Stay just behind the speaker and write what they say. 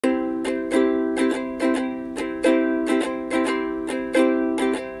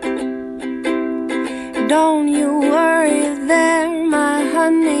don't you worry there, my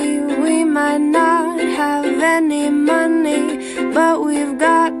honey. We might not have any money, but we've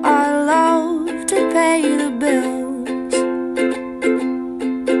got our love to pay the bills.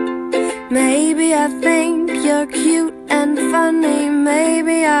 Maybe I think you're cute and funny.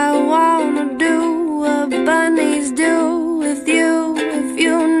 Maybe I wanna do what bunnies do with you, if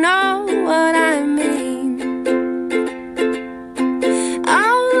you know what I mean.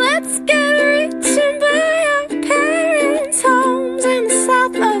 Oh, let's get rich and buy our parents' homes in the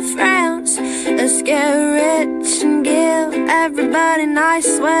south of France. Let's get rich and give everybody nice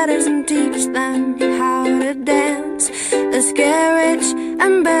sweaters and teach them how to dance. Let's get rich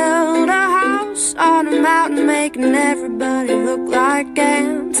and build a house on a mountain, making everybody look like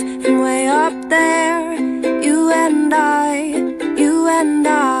ants. From way up there, you and I, you and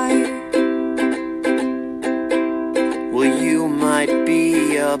I. Well, you might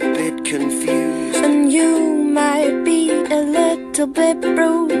be a bit confused, And you might be a little bit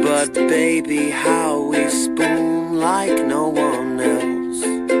bruised, but baby, how we spoon like no one else.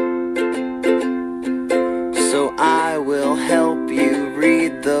 So I will help you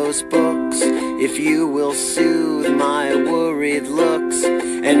read those books, if you will soothe my worried looks,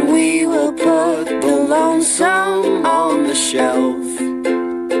 and we will put the lonesome on the shelf.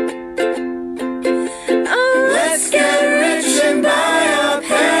 Let's get rich and buy our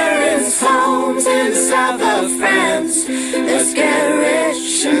parents' homes in the south of France. Let's get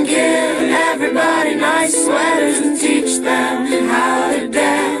rich and give everybody nice sweaters and teach them how to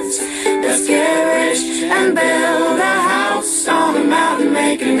dance. Let's get rich and build a house on a mountain,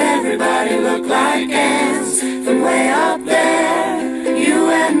 making everybody look like ants. From way up there,